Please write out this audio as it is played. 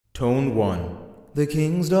Tone 1. The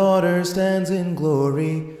king's daughter stands in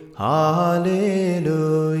glory.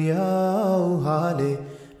 Hallelujah, oh,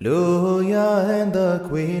 hallelujah. And the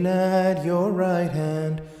queen at your right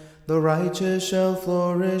hand. The righteous shall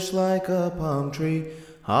flourish like a palm tree.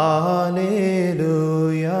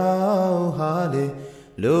 Hallelujah, oh,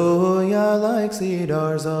 hallelujah. Like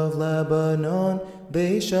cedars of Lebanon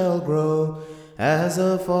they shall grow, as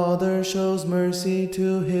a father shows mercy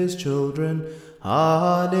to his children.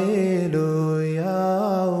 Hallelujah,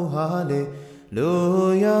 oh,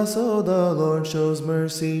 hallelujah. So the Lord shows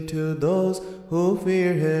mercy to those who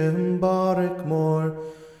fear him. Barekmor.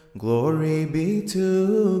 Glory be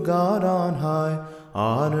to God on high,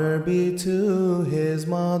 honor be to his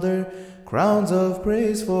mother, crowns of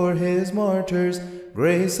praise for his martyrs,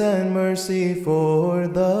 grace and mercy for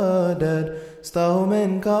the dead.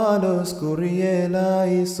 Stoumen, Kalos,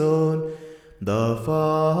 Kurielaison. The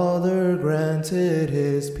Father granted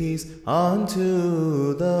his peace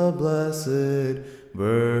unto the Blessed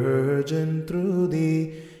Virgin through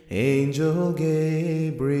the angel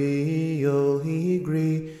Gabriel. He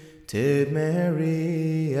greeted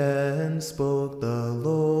Mary and spoke, "The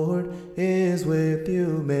Lord is with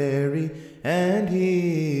you, Mary, and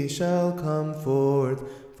he shall come forth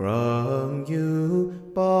from you."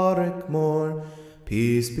 Barekmor.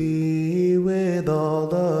 Peace be with all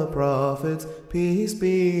the prophets, peace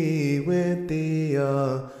be with the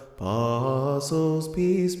apostles,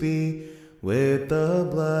 peace be with the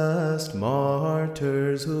blessed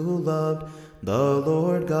martyrs who loved the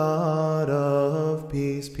Lord God of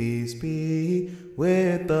peace. Peace be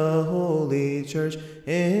with the holy church,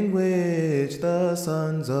 in which the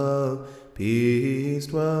sons of peace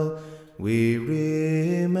dwell. We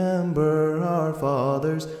remember our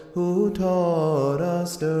fathers who taught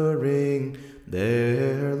us during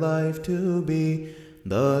their life to be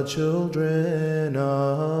the children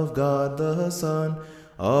of God. The Son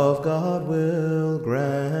of God will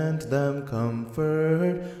grant them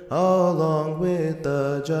comfort, along with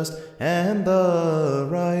the just and the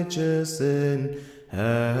righteous in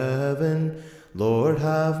heaven. Lord,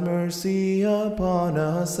 have mercy upon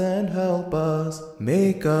us and help us.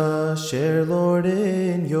 Make us share, Lord,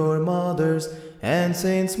 in your mother's and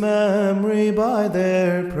saints' memory. By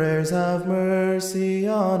their prayers have mercy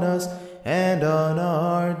on us and on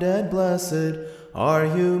our dead. Blessed are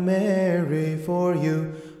you, Mary, for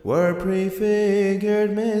you were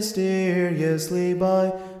prefigured mysteriously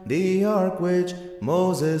by the ark which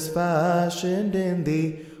Moses fashioned. In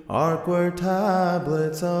the ark were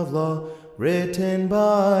tablets of law written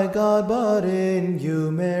by God, but in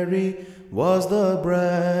you, Mary, was the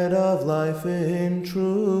bread of life in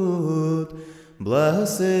truth.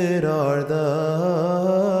 Blessed are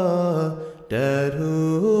the dead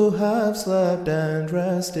who have slept and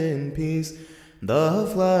rest in peace. The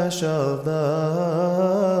flesh of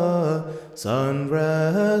the Son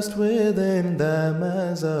rest within them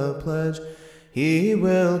as a pledge. He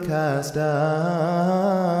will cast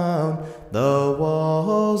down the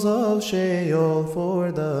walls of Sheol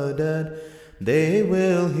for the dead. They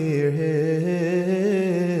will hear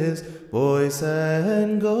his voice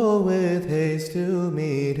and go with haste to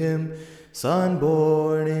meet him. Son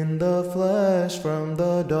born in the flesh from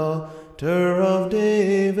the daughter of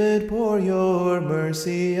David, pour your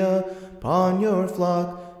mercy upon your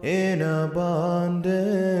flock in abundance.